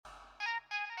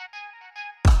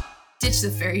Ditch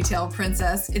the fairy tale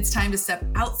princess. It's time to step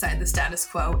outside the status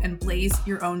quo and blaze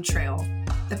your own trail.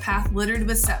 The path littered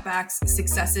with setbacks,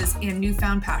 successes, and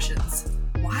newfound passions.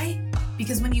 Why?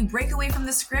 Because when you break away from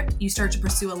the script, you start to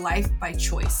pursue a life by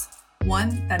choice.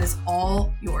 One that is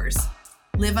all yours.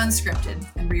 Live unscripted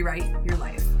and rewrite your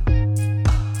life.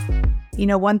 You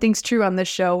know, one thing's true on this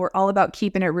show. We're all about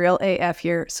keeping it real AF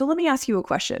here. So let me ask you a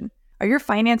question. Are your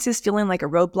finances feeling like a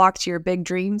roadblock to your big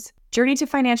dreams? Journey to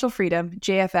Financial Freedom,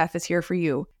 JFF, is here for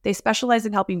you. They specialize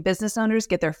in helping business owners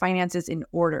get their finances in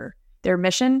order. Their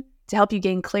mission? To help you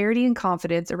gain clarity and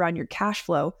confidence around your cash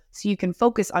flow so you can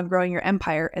focus on growing your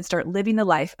empire and start living the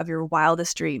life of your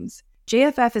wildest dreams.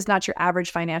 JFF is not your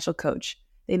average financial coach.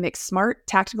 They mix smart,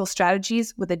 tactical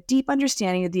strategies with a deep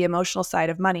understanding of the emotional side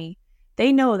of money.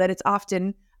 They know that it's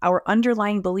often our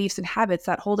underlying beliefs and habits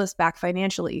that hold us back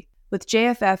financially. With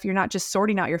JFF, you're not just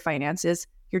sorting out your finances,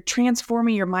 you're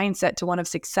transforming your mindset to one of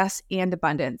success and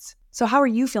abundance. So how are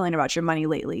you feeling about your money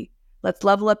lately? Let's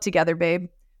level up together, babe.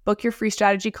 Book your free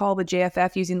strategy call with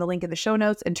JFF using the link in the show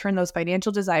notes and turn those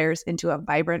financial desires into a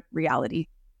vibrant reality.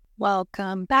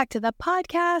 Welcome back to the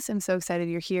podcast. I'm so excited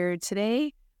you're here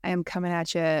today. I am coming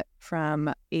at you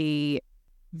from a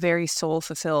very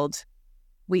soul-fulfilled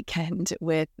weekend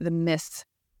with the Miss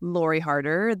Lori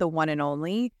Harder, the one and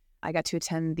only. I got to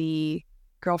attend the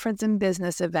Girlfriends in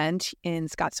Business event in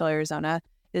Scottsdale, Arizona.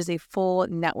 It is a full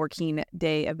networking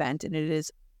day event, and it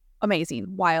is amazing,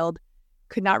 wild.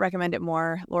 Could not recommend it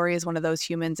more. Lori is one of those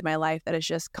humans in my life that has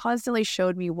just constantly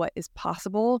showed me what is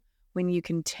possible when you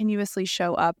continuously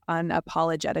show up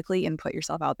unapologetically and put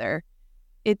yourself out there.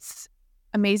 It's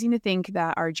amazing to think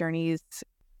that our journeys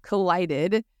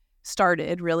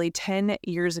started really 10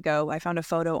 years ago. I found a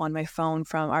photo on my phone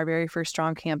from our very first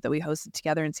Strong Camp that we hosted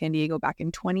together in San Diego back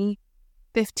in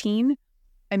 2015.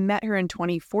 I met her in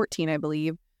 2014, I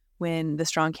believe, when the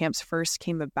Strong Camps first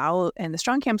came about. And the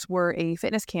Strong Camps were a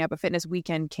fitness camp, a fitness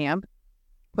weekend camp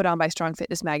put on by Strong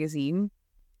Fitness magazine.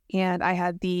 And I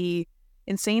had the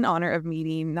insane honor of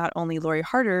meeting not only Lori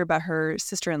Harder, but her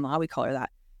sister-in-law, we call her that,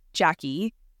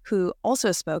 Jackie, who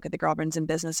also spoke at the Girlfriends in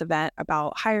Business event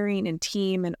about hiring and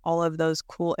team and all of those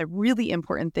cool and really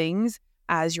important things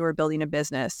as you're building a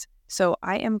business. So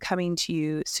I am coming to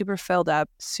you super filled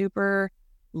up, super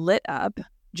lit up,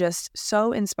 just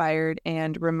so inspired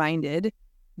and reminded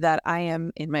that I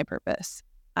am in my purpose.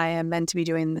 I am meant to be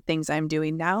doing the things I'm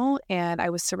doing now. And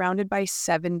I was surrounded by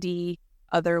 70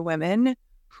 other women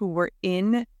who were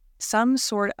in some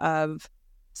sort of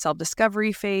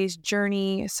self-discovery phase,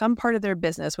 journey, some part of their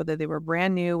business, whether they were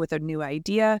brand new with a new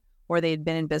idea or they had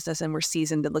been in business and were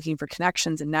seasoned and looking for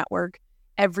connections and network.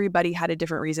 Everybody had a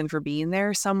different reason for being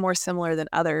there, some more similar than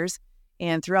others.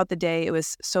 And throughout the day, it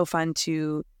was so fun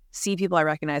to see people I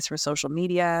recognized from social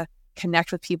media,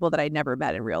 connect with people that I'd never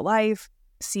met in real life,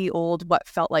 see old, what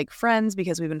felt like friends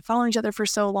because we've been following each other for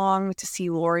so long, to see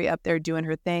Lori up there doing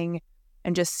her thing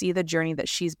and just see the journey that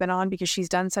she's been on because she's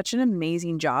done such an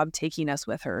amazing job taking us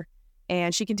with her.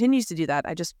 And she continues to do that.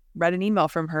 I just read an email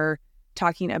from her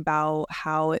talking about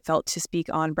how it felt to speak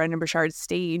on Brendan Burchard's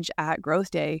stage at Growth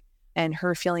Day and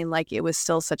her feeling like it was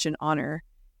still such an honor.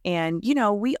 And, you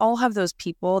know, we all have those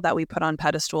people that we put on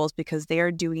pedestals because they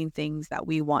are doing things that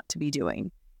we want to be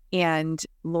doing. And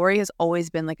Lori has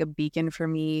always been like a beacon for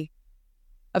me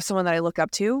of someone that I look up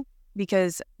to,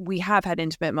 because we have had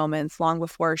intimate moments long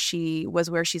before she was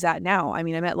where she's at now. I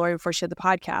mean, I met Lori before she had the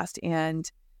podcast,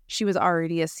 and she was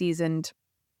already a seasoned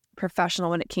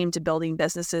professional when it came to building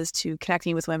businesses, to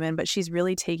connecting with women, but she's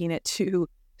really taking it to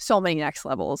so many next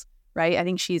levels, right? I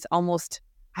think she's almost,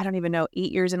 I don't even know, 8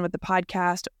 years in with the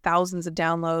podcast, thousands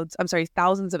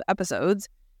of episodes.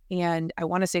 And I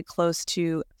want to say close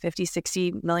to 50,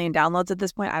 60 million downloads at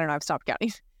this point. I don't know, I've stopped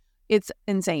counting. It's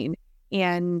insane.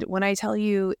 And when I tell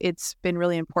you, it's been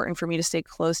really important for me to stay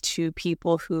close to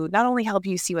people who not only help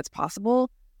you see what's possible,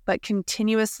 but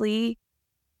continuously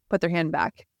put their hand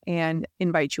back and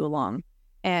invite you along.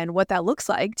 And what that looks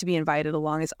like to be invited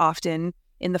along is often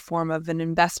in the form of an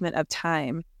investment of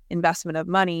time, investment of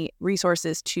money,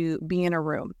 resources to be in a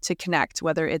room, to connect,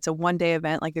 whether it's a one-day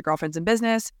event like the Girlfriends in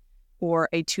Business or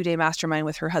a 2-day mastermind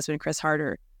with her husband, Chris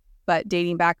Harder. But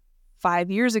dating back 4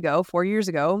 years ago,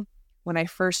 when I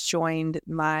first joined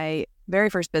my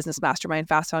very first business mastermind,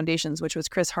 Fast Foundations, which was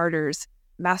Chris Harder's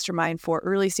mastermind for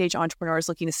early stage entrepreneurs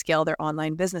looking to scale their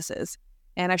online businesses.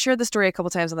 And I've shared the story a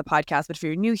couple times on the podcast, but if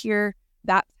you're new here,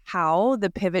 that's how the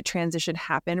pivot transition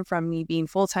happened from me being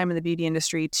full-time in the beauty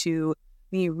industry to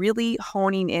me really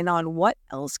honing in on what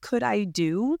else could I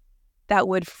do that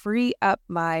would free up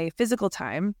my physical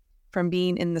time from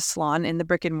being in the salon, in the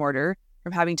brick and mortar,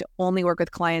 from having to only work with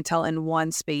clientele in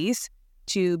one space,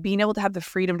 to being able to have the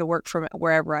freedom to work from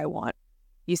wherever I want.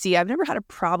 You see, I've never had a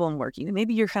problem working, and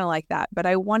maybe you're kind of like that, but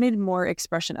I wanted more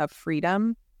expression of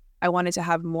freedom. I wanted to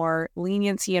have more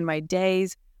leniency in my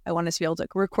days. I wanted to be able to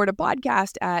record a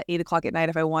podcast at 8 o'clock at night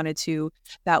if I wanted to.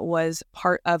 That was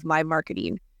part of my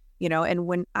marketing, and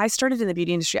when I started in the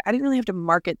beauty industry, I didn't really have to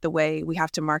market the way we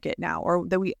have to market now, or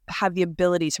that we have the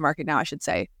ability to market now, I should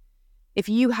say. If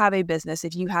you have a business,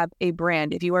 if you have a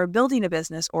brand, if you are building a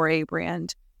business or a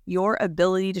brand, your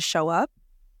ability to show up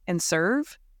and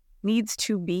serve needs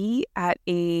to be at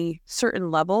a certain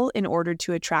level in order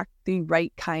to attract the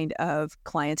right kind of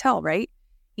clientele, right?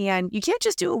 And you can't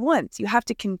just do it once. You have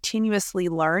to continuously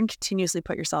learn, continuously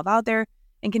put yourself out there,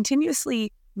 and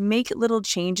continuously make little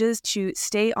changes to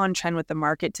stay on trend with the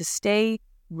market, to stay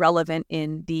relevant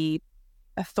in the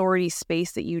authority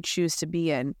space that you choose to be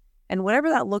in. And whatever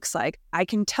that looks like, I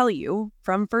can tell you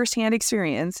from firsthand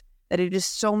experience that it is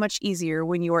so much easier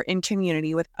when you are in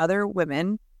community with other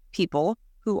women, people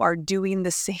who are doing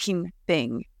the same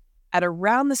thing at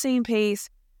around the same pace,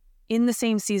 in the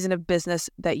same season of business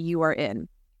that you are in.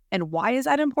 And why is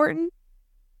that important?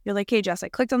 You're like, hey, Jess, I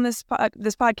clicked on this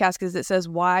podcast because it says,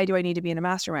 why do I need to be in a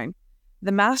mastermind?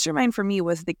 The mastermind for me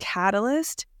was the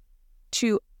catalyst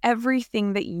to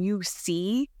everything that you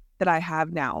see that I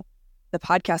have now. The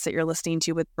podcast that you're listening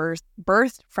to with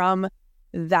birthed from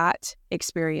that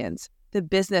experience. The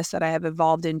business that I have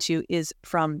evolved into is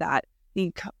from that.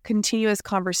 The continuous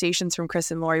conversations from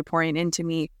Chris and Lori pouring into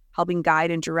me, helping guide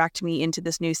and direct me into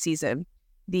this new season.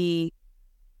 The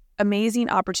amazing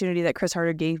opportunity that Chris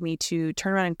Harder gave me to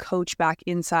turn around and coach back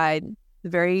inside the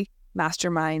very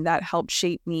mastermind that helped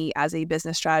shape me as a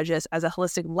business strategist, as a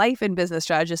holistic life and business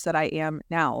strategist that I am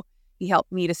now. He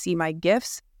helped me to see my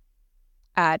gifts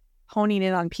at honing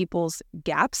in on people's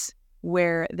gaps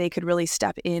where they could really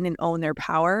step in and own their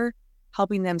power,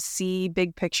 helping them see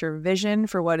big picture vision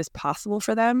for what is possible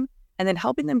for them, and then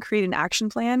helping them create an action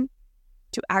plan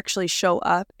to actually show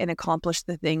up and accomplish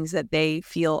the things that they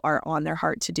feel are on their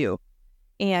heart to do.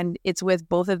 And it's with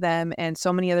both of them and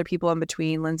so many other people in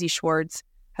between. Lindsay Schwartz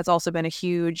has also been a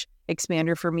huge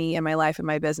expander for me in my life and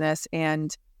my business.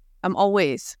 And I'm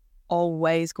always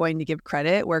going to give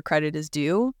credit where credit is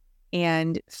due.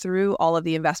 And through all of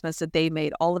the investments that they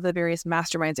made, all of the various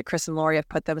masterminds that Chris and Lori have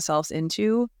put themselves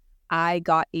into, I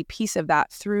got a piece of that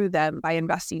through them by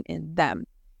investing in them.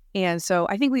 And so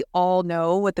I think we all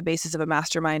know what the basis of a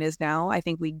mastermind is now. I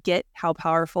think we get how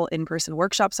powerful in-person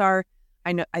workshops are.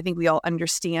 I think we all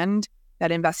understand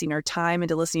that investing our time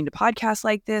into listening to podcasts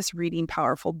like this, reading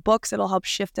powerful books that'll help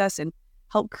shift us and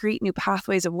help create new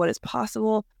pathways of what is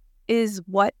possible is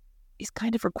what is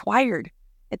kind of required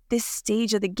at this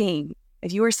stage of the game.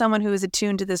 If you are someone who is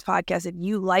attuned to this podcast, if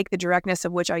you like the directness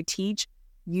of which I teach,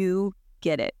 you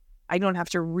get it. I don't have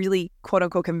to really, quote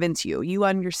unquote, convince you. You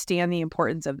understand the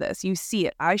importance of this. You see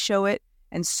it. I show it.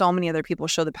 And so many other people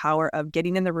show the power of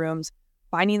getting in the rooms,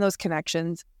 finding those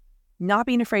connections, not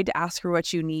being afraid to ask for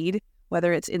what you need,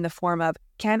 whether it's in the form of,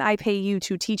 can I pay you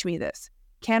to teach me this?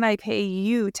 Can I pay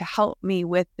you to help me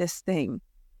with this thing?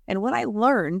 And what I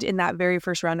learned in that very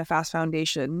first round of Fast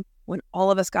Foundation, when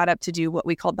all of us got up to do what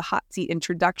we called the hot seat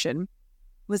introduction,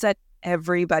 was that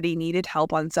everybody needed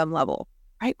help on some level,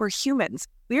 right? We're humans.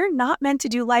 We are not meant to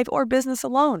do life or business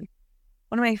alone.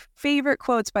 One of my favorite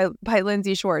quotes by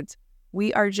Lindsay Schwartz,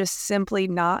 we are just simply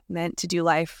not meant to do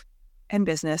life and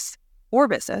business or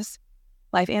business,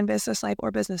 life and business, life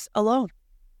or business alone.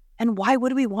 And why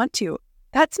would we want to?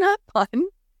 That's not fun.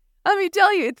 Let me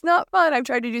tell you, it's not fun. I've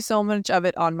tried to do so much of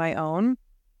it on my own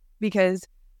because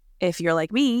if you're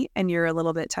like me and you're a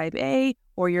little bit type A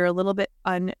or you're a little bit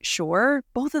unsure,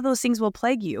 both of those things will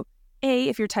plague you. A,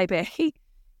 if you're type A,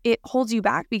 it holds you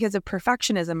back because of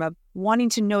perfectionism, of wanting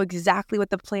to know exactly what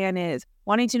the plan is,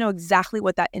 wanting to know exactly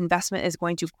what that investment is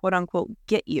going to, quote unquote,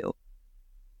 get you.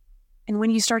 And when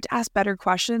you start to ask better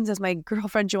questions, as my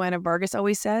girlfriend Joanna Vargas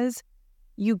always says,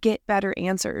 you get better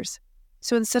answers.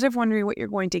 So instead of wondering what you're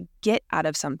going to get out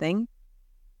of something,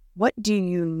 what do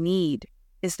you need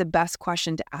is the best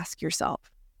question to ask yourself,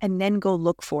 and then go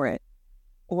look for it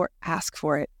or ask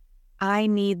for it. I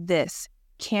need this.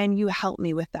 Can you help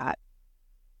me with that?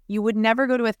 You would never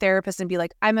go to a therapist and be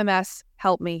like, I'm a mess,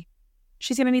 help me.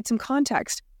 She's going to need some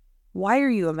context. Why are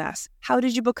you a mess? How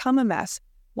did you become a mess?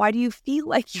 Why do you feel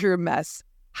like you're a mess?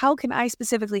 How can I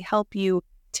specifically help you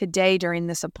today during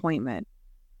this appointment?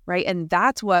 Right? And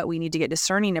that's what we need to get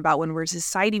discerning about when we're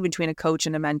deciding between a coach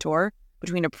and a mentor,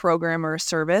 between a program or a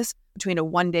service, between a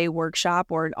one-day workshop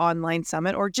or an online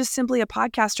summit, or just simply a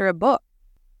podcast or a book.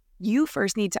 You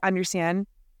first need to understand,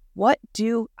 what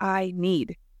do I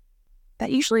need?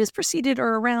 That usually is preceded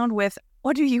or around with,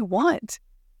 what do you want?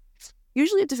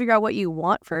 Usually you have to figure out what you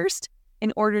want first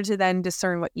in order to then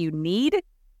discern what you need.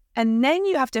 And then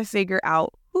you have to figure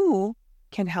out who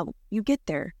can help you get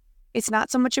there. It's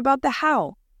not so much about the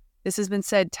how. This has been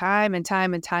said time and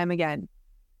time and time again.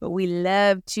 But we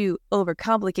love to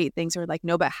overcomplicate things. We're like,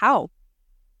 no, but how?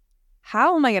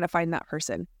 How am I going to find that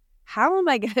person? How am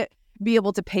I going to be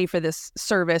able to pay for this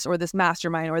service or this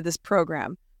mastermind or this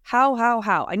program? How?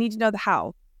 I need to know the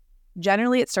how.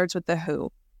 Generally, it starts with the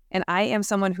who. And I am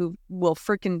someone who will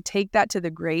freaking take that to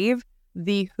the grave.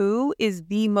 The who is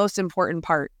the most important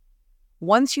part.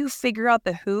 Once you figure out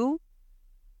the who,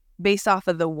 based off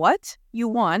of the what you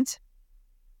want,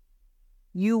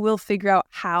 you will figure out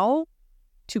how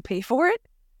to pay for it,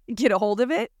 get a hold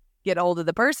of it, get a hold of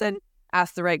the person,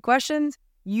 ask the right questions.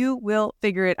 You will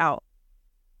figure it out.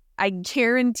 I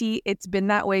guarantee it's been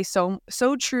that way so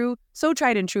true, so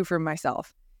tried and true for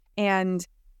myself. And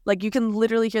like, you can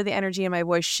literally hear the energy in my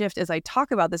voice shift as I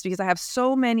talk about this, because I have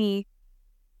so many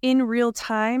in real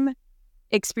time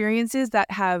experiences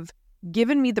that have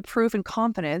given me the proof and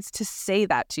confidence to say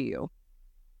that to you.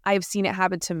 I've seen it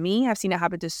happen to me. I've seen it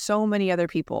happen to so many other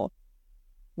people.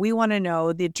 We want to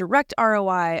know the direct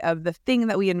ROI of the thing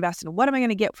that we invest in. What am I going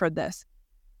to get for this?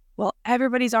 Well,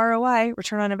 everybody's ROI,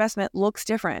 return on investment, looks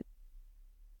different.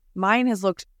 Mine has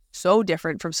looked so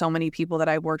different from so many people that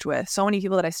I've worked with, so many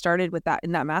people that I started with that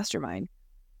in that mastermind.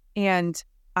 And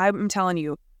I'm telling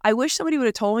you, I wish somebody would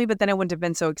have told me, but then it wouldn't have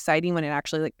been so exciting when it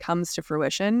actually comes to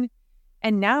fruition.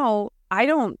 And now I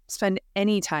don't spend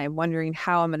any time wondering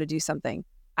how I'm going to do something.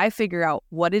 I figure out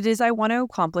what it is I want to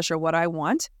accomplish or what I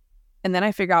want. And then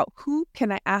I figure out who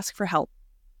can I ask for help.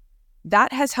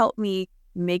 That has helped me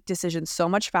make decisions so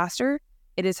much faster.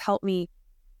 It has helped me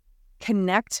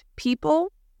connect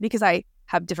people because I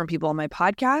have different people on my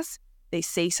podcast. They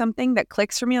say something that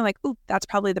clicks for me. I'm like, ooh, that's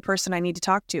probably the person I need to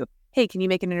talk to. Hey, can you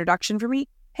make an introduction for me?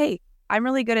 Hey, I'm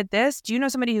really good at this. Do you know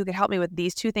somebody who could help me with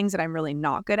these two things that I'm really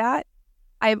not good at?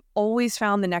 I've always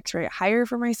found the next right hire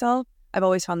for myself. I've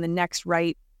always found the next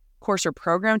right course or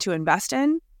program to invest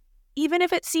in, even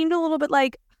if it seemed a little bit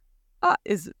like,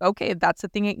 is okay, if that's the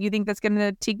thing that you think that's going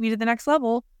to take me to the next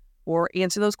level or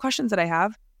answer those questions that I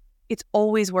have. It's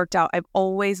always worked out. I've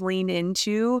always leaned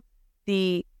into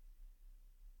the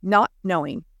not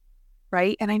knowing,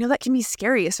 right? And I know that can be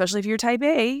scary, especially if you're type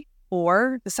A.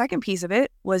 Or the second piece of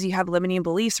it was you have limiting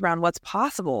beliefs around what's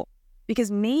possible.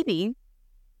 Because maybe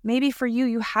for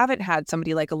you haven't had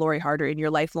somebody like a Lori Harder in your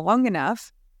life long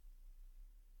enough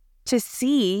to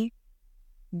see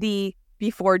the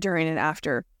before, during, and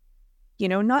after. You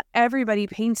know, not everybody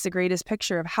paints the greatest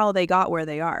picture of how they got where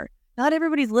they are. Not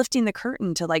everybody's lifting the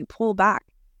curtain to pull back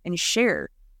and share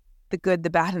the good, the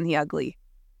bad, and the ugly.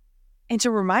 And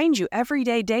to remind you every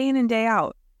day, day in and day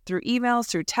out, through emails,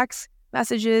 through text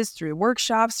messages, through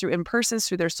workshops, through in-persons,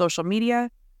 through their social media,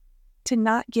 to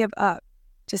not give up,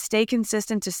 to stay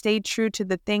consistent, to stay true to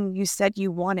the thing you said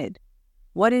you wanted.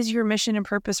 What is your mission and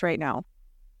purpose right now?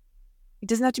 It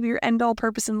doesn't have to be your end-all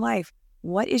purpose in life.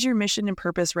 What is your mission and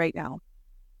purpose right now?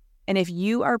 And if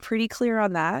you are pretty clear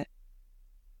on that,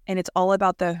 and it's all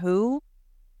about the who,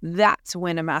 that's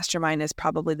when a mastermind is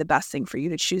probably the best thing for you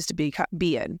to choose to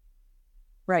be in,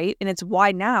 right? And it's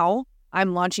why now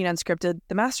I'm launching Unscripted,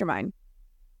 the mastermind,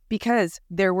 because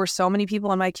there were so many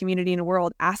people in my community and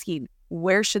world asking,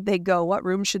 where should they go? What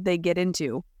room should they get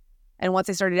into? And once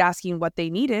I started asking what they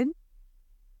needed,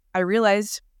 I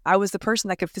realized I was the person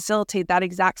that could facilitate that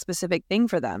exact specific thing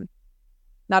for them.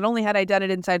 Not only had I done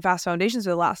it inside Fast Foundations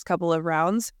for the last couple of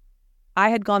rounds, I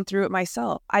had gone through it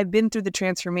myself. I've been through the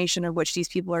transformation of which these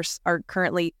people are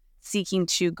currently seeking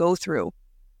to go through,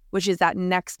 which is that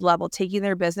next level, taking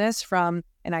their business from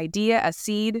an idea, a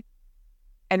seed,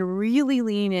 and really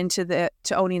leaning into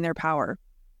to owning their power,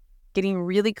 getting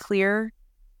really clear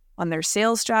on their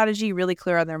sales strategy, really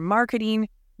clear on their marketing,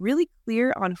 really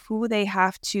clear on who they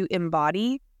have to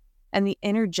embody and the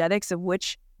energetics of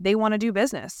which they want to do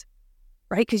business,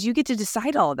 right? Because you get to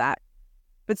decide all of that.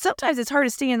 But sometimes it's hard to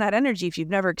stay in that energy if you've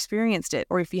never experienced it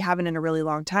or if you haven't in a really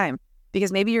long time,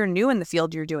 because maybe you're new in the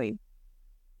field you're doing.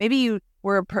 Maybe you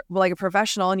were a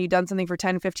professional and you've done something for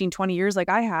 10, 15, 20 years like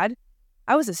I had.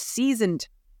 I was a seasoned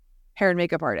hair and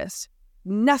makeup artist.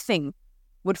 Nothing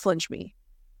would flinch me.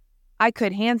 I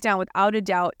could, hands down, without a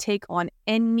doubt, take on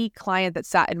any client that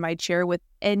sat in my chair with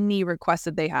any request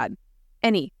that they had.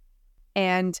 Any.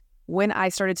 And when I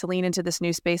started to lean into this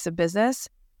new space of business,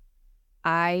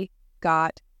 I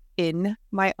got in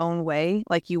my own way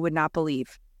like you would not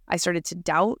believe. I started to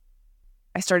doubt.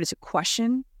 I started to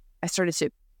question. I started to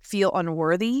feel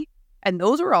unworthy. And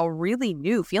those were all really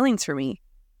new feelings for me.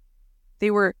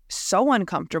 They were so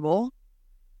uncomfortable,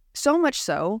 so much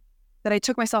so that I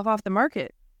took myself off the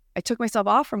market. I took myself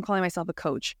off from calling myself a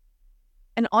coach.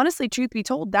 And honestly, truth be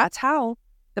told, that's how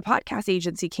the podcast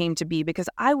agency came to be, because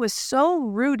I was so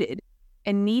rooted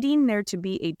in needing there to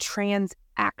be a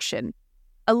transaction,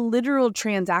 a literal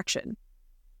transaction,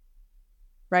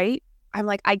 right? I'm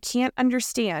like, I can't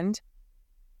understand,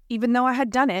 even though I had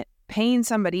done it, paying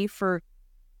somebody for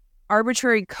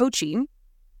arbitrary coaching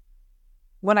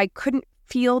when I couldn't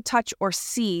feel, touch, or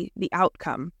see the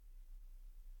outcome.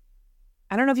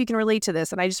 I don't know if you can relate to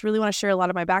this, and I just really want to share a lot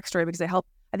of my backstory because I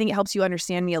think it helps you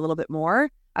understand me a little bit more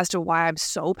as to why I'm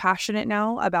so passionate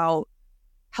now about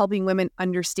helping women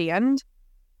understand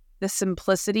the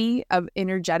simplicity of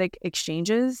energetic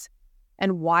exchanges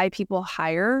and why people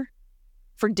hire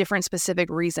for different specific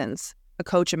reasons, a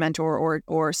coach, a mentor,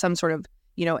 or some sort of,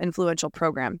 influential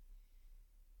program.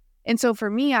 And so for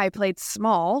me, I played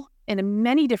small in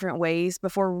many different ways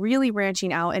before really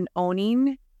branching out and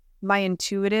owning my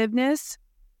intuitiveness,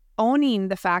 owning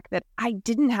the fact that I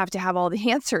didn't have to have all the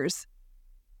answers,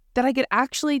 that I could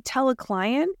actually tell a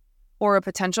client or a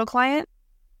potential client,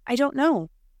 I don't know,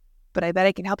 but I bet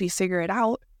I can help you figure it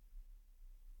out.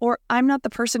 Or I'm not the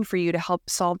person for you to help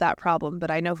solve that problem, but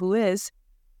I know who is.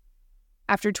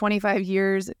 After 25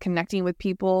 years connecting with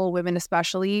people, women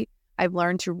especially, I've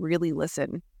learned to really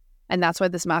listen. And that's why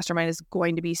this mastermind is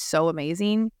going to be so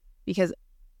amazing, because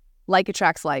like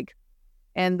attracts like.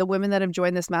 And the women that have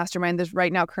joined this mastermind, there's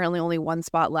right now currently only one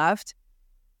spot left,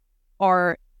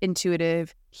 are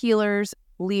intuitive healers,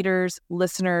 leaders,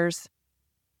 listeners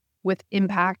with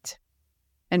impact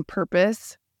and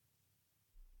purpose,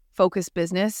 focused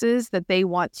businesses that they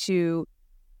want to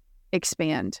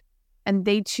expand. And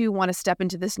they too want to step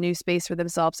into this new space for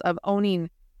themselves of owning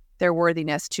their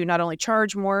worthiness to not only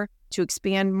charge more, to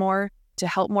expand more, to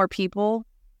help more people,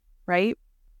 right?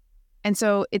 And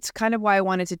so it's kind of why I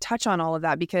wanted to touch on all of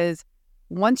that, because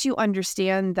once you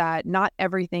understand that not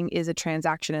everything is a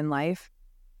transaction in life,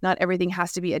 not everything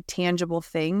has to be a tangible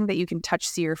thing that you can touch,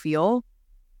 see, or feel.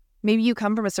 Maybe you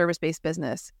come from a service-based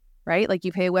business, right? Like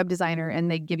you pay a web designer and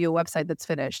they give you a website that's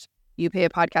finished. You pay a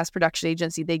podcast production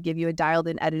agency, they give you a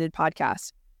dialed-in, edited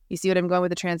podcast. You see what I'm going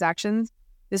with the transactions?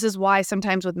 This is why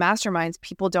sometimes with masterminds,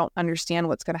 people don't understand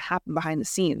what's going to happen behind the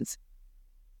scenes.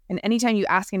 And anytime you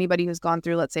ask anybody who's gone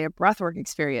through, let's say, a breathwork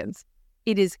experience,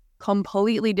 it is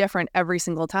completely different every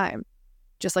single time.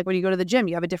 Just like when you go to the gym,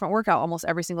 you have a different workout almost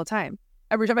every single time.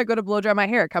 Every time I go to blow dry my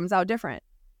hair, it comes out different.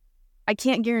 I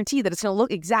can't guarantee that it's going to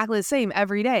look exactly the same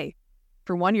every day.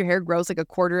 For one, your hair grows like a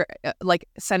quarter,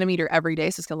 centimeter every day,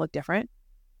 so it's going to look different.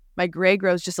 My gray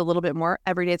grows just a little bit more.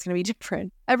 Every day it's going to be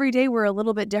different. Every day we're a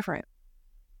little bit different.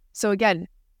 So again,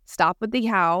 stop with the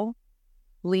how,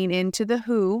 lean into the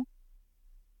who,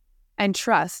 and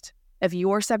trust. If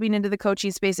you're stepping into the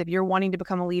coaching space, if you're wanting to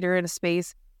become a leader in a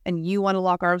space and you want to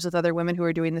lock arms with other women who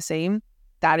are doing the same,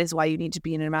 that is why you need to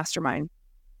be in a mastermind.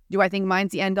 Do I think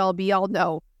mine's the end all be all?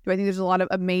 No. Do I think there's a lot of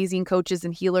amazing coaches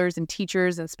and healers and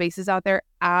teachers and spaces out there?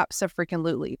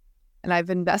 Abso-freaking-lutely. And I've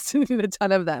invested in a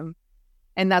ton of them.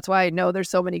 And that's why I know there's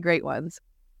so many great ones.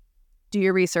 Do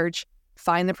your research,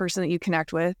 find the person that you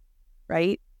connect with,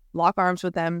 right? Lock arms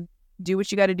with them, do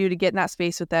what you got to do to get in that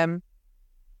space with them,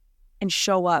 and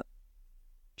show up.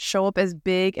 Show up as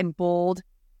big and bold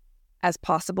as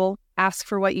possible. Ask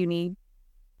for what you need.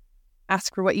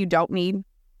 Ask for what you don't need,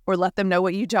 or let them know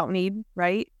what you don't need,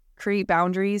 right? Create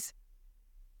boundaries.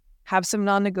 Have some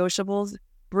non-negotiables.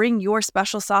 Bring your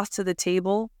special sauce to the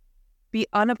table. Be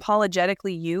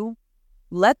unapologetically you.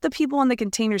 Let the people in the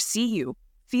container see you,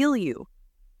 feel you,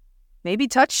 maybe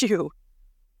touch you.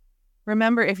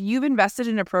 Remember, if you've invested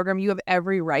in a program, you have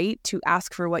every right to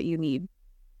ask for what you need.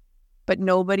 But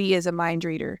nobody is a mind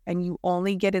reader, and you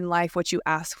only get in life what you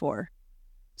ask for.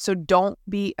 So don't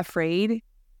be afraid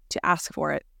to ask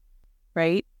for it,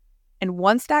 right? And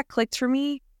once that clicked for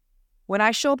me, when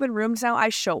I show up in rooms now, I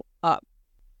show up.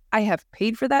 I have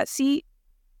paid for that seat.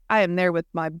 I am there with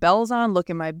my bells on,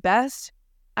 looking my best.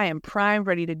 I am primed,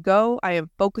 ready to go. I am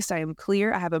focused. I am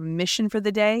clear. I have a mission for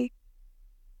the day.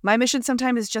 My mission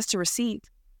sometimes is just to receive.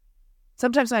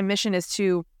 Sometimes my mission is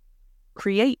to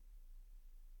create.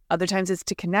 Other times it's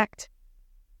to connect.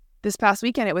 This past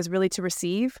weekend, it was really to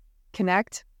receive,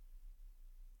 connect,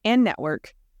 and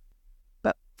network,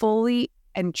 but fully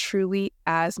and truly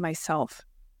as myself.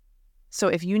 So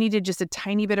if you needed just a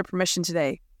tiny bit of permission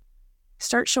today,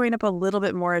 start showing up a little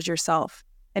bit more as yourself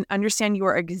and understand you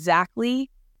are exactly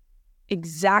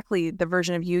the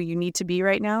version of you need to be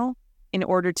right now in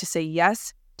order to say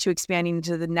yes to expanding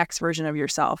into the next version of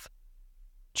yourself.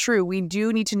 True, we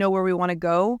do need to know where we want to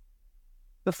go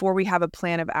before we have a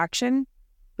plan of action,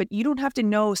 but you don't have to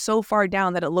know so far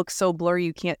down that it looks so blurry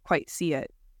you can't quite see it.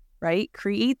 right?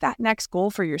 Create that next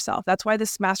goal for yourself. That's why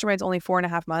this mastermind is only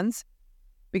 4.5 months,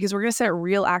 because we're going to set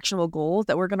real actionable goals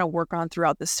that we're going to work on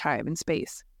throughout this time and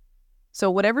space. So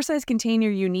whatever size container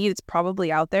you need, it's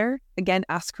probably out there. Again,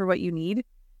 ask for what you need.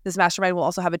 This mastermind will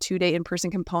also have a 2-day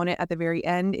in-person component at the very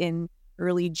end in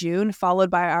early June,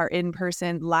 followed by our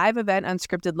in-person live event,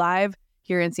 Unscripted Live,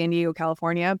 here in San Diego,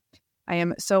 California. I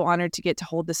am so honored to get to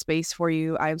hold the space for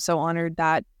you. I am so honored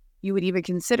that you would even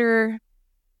consider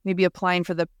maybe applying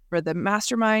for the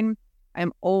mastermind.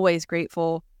 I'm always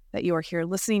grateful that you are here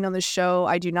listening on the show.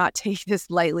 I do not take this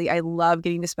lightly. I love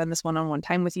getting to spend this one-on-one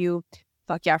time with you.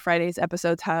 Fuck yeah, Fridays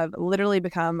episodes have literally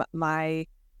become my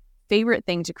favorite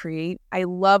thing to create. I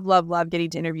love getting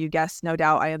to interview guests. No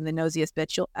doubt I am the nosiest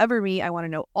bitch you'll ever meet. I want to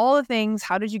know all the things.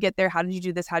 How did you get there? How did you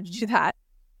do this? How did you do that?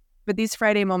 But these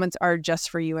Friday moments are just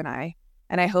for you and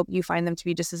I hope you find them to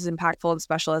be just as impactful and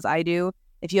special as I do.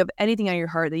 If you have anything on your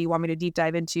heart that you want me to deep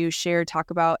dive into, share, talk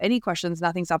about, any questions,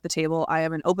 nothing's off the table. I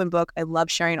am an open book. I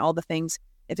love sharing all the things.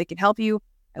 If it can help you,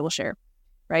 I will share,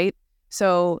 right?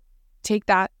 So take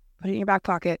that, put it in your back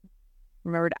pocket.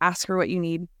 Remember to ask for what you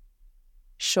need.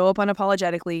 Show up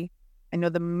unapologetically. I know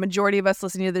the majority of us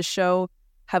listening to this show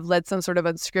have led some sort of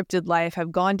unscripted life,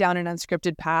 have gone down an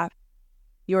unscripted path.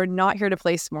 You are not here to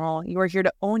play small. You are here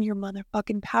to own your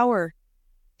motherfucking power.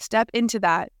 Step into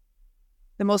that.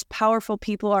 The most powerful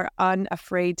people are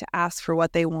unafraid to ask for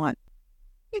what they want.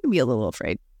 You can be a little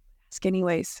afraid. Ask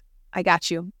anyways. I got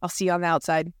you. I'll see you on the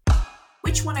outside.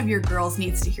 Which one of your girls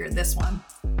needs to hear this one?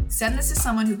 Send this to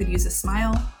someone who could use a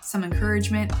smile, some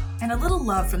encouragement, and a little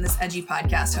love from this edgy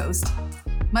podcast host.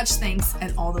 Much thanks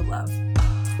and all the love.